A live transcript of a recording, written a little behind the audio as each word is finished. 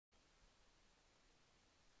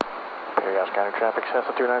House County traffic,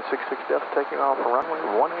 Cessna 2966 Delta taking off for runway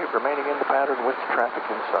 18, remaining in the pattern with traffic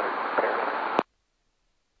in sight.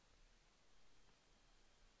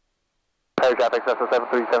 Perry traffic, Cessna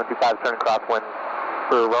 73725, turning crosswind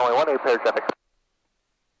for runway 18, Perry traffic.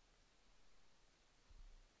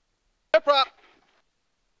 Prop.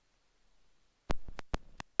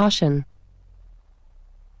 Caution.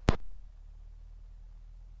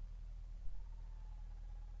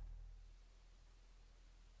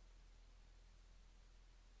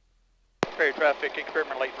 Ferry traffic,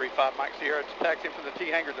 experiment late 35 Mike Sierra. It's taxiing from the T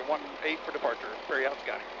hangars at 18 for departure. Ferry out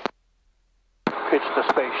sky. Pitch the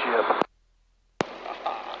spaceship.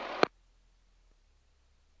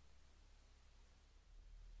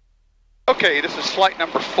 Okay, this is flight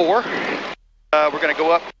number 4. We're going to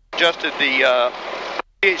go up, adjusted the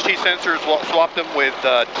PHT sensors, swapped them with 2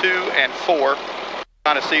 and 4,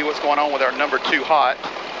 trying to see what's going on with our number 2 hot.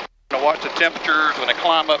 I'm going to watch the temperatures. We're going to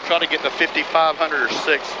climb up, try to get to 5,500 or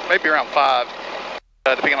 6, maybe around 5,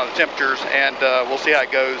 depending on the temperatures, and we'll see how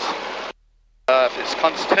it goes. If it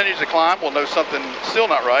continues to climb, we'll know something still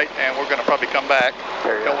not right, and we're going to probably come back.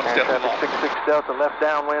 Perry, traffic 66 Delta, left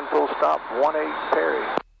downwind, full stop, 18 Perry.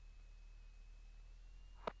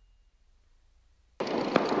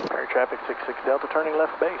 Perry traffic 66 Delta, turning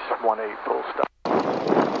left base, 18 full stop.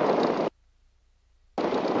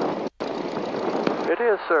 It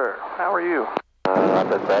is, sir. How are you? A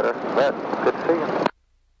bit better. Good to see you.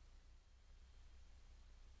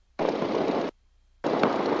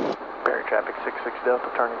 Perry traffic 66 Delta,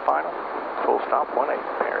 turning final, full stop, 18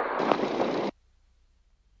 Perry.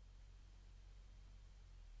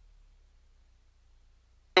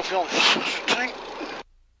 Still feeling tight.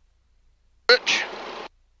 Pitch.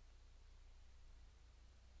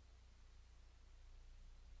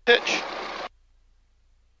 Pitch.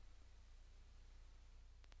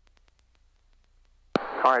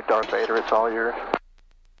 All right, Darth Vader, it's all yours.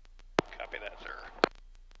 Copy that, sir.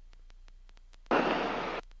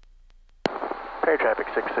 Perry traffic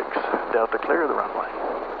 66 Delta, clear the runway.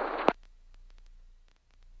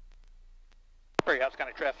 Ferry House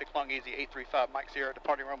County traffic, long easy 835 Mike Sierra,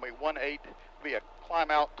 departing runway 18. Be a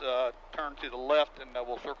climb out, turn to the left, and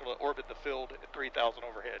we'll circle to orbit the field at 3,000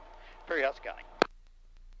 overhead. Ferry House County.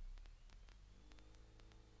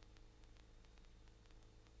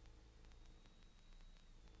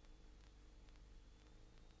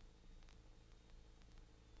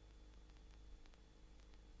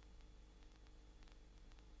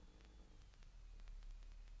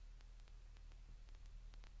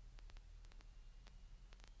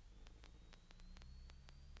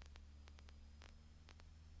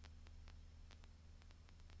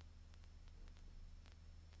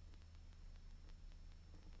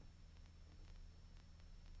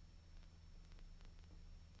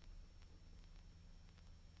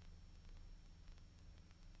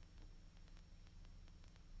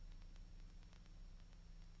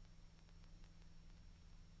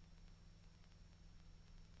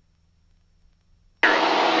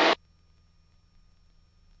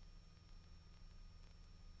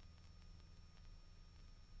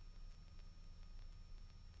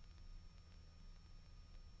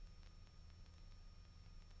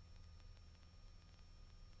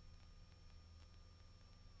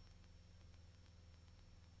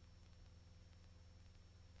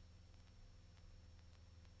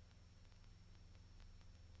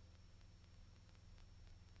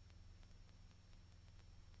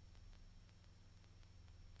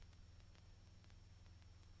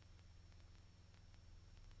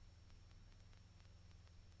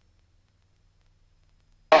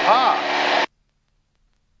 Aha!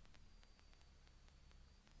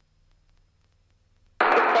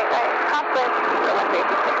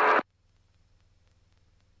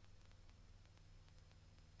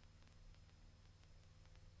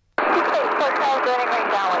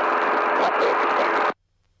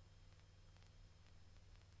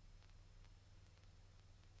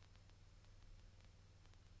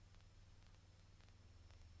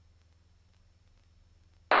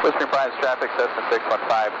 Whiskey Prize traffic, Cessna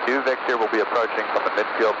 6152 Victor will be approaching from the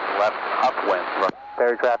midfield left upwind.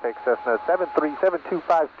 Perry traffic, Cessna 73725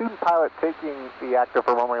 student pilot taking the active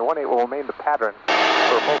for runway 18 will remain the pattern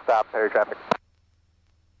for a full stop, Perry traffic.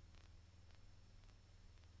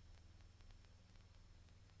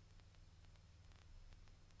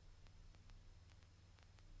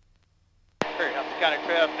 Ferry House County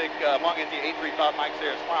traffic, long as the 835 Mike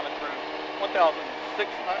Sierra is climbing through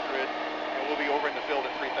 1,600, and we'll be over in the field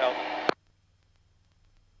at 3,000.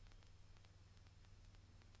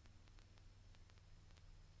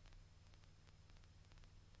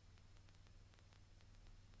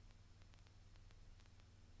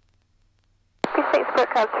 Facebook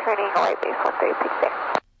Cub turning right base 13, peak there.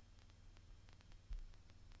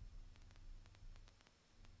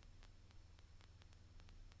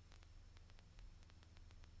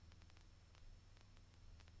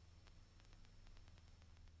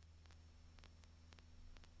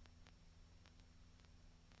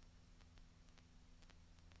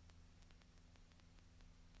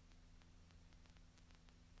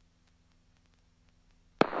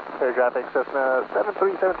 Air traffic, Cessna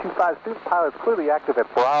 73725, student pilot clearly active at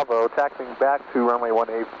Bravo, taxiing back to runway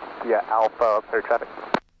 18 via Alpha, air traffic.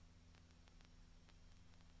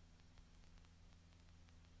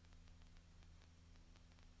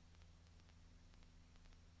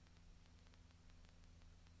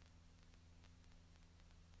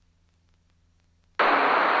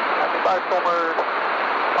 Stormer,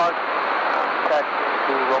 park, taxiing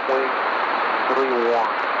to runway 31.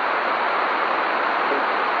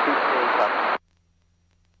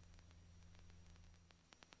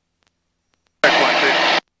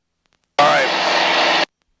 Alright.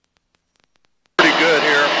 Pretty good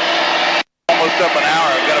here. Almost up an hour.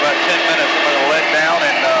 I've got about 10 minutes. I'm going to let down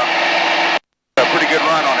and a pretty good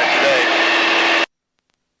run on it today.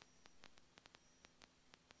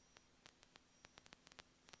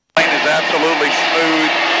 Plane is absolutely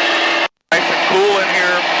smooth. Nice and cool in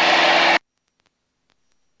here.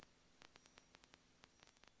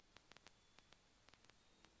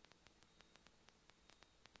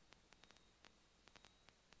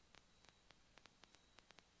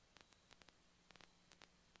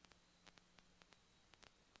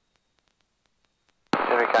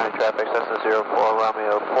 County traffic, Cessna 04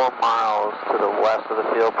 Romeo, 4 miles to the west of the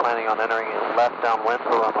field, planning on entering left downwind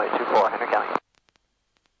for runway 24, Henry County.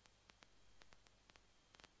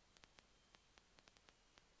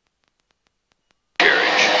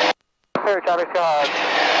 Air traffic,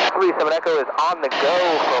 37 Echo is on the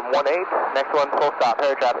go from 18, next one full stop,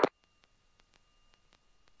 air traffic.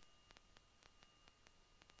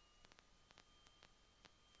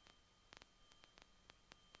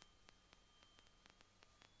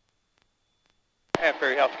 And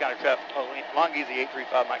Perry, Alpha County traffic, long easy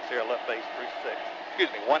 835 Mike Sierra, left base 36.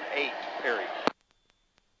 Excuse me, 18 Perry.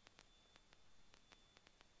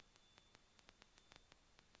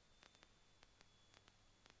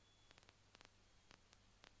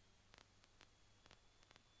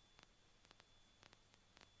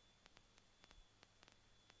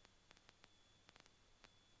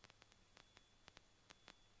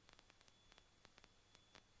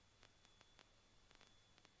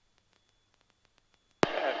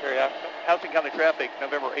 Houston County traffic,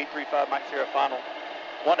 November 835 Mike Sierra final,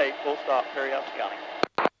 18 full stop, Perry, Houston County.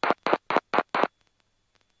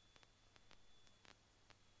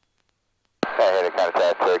 Henry County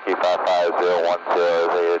traffic, Cherokee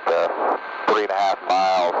 55010 is at 3.5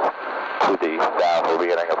 miles to the south. We'll be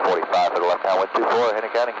getting a 45 for the left downwind 24, Henry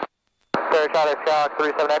County. Air traffic,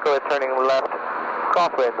 37 Echo is turning left,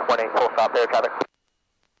 crosswind 18 full stop, air traffic.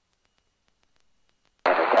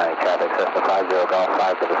 County traffic, Cessna 50 Golf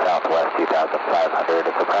 5 to the southwest, 2,500.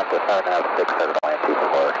 It's a practice RNAV 6 to the land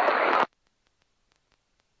 24.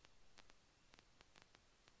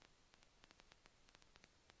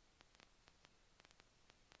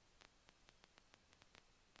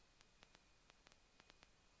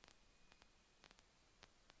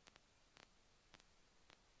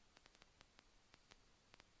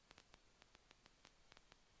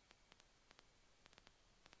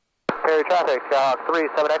 Air traffic,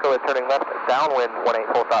 37 Echo is turning left downwind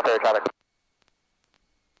 18 full stop, air traffic.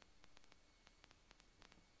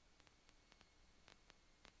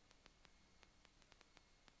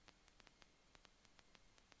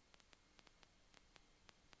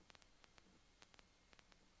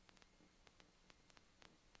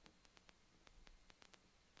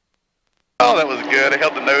 Oh, that was good. I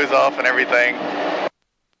held the nose off and everything.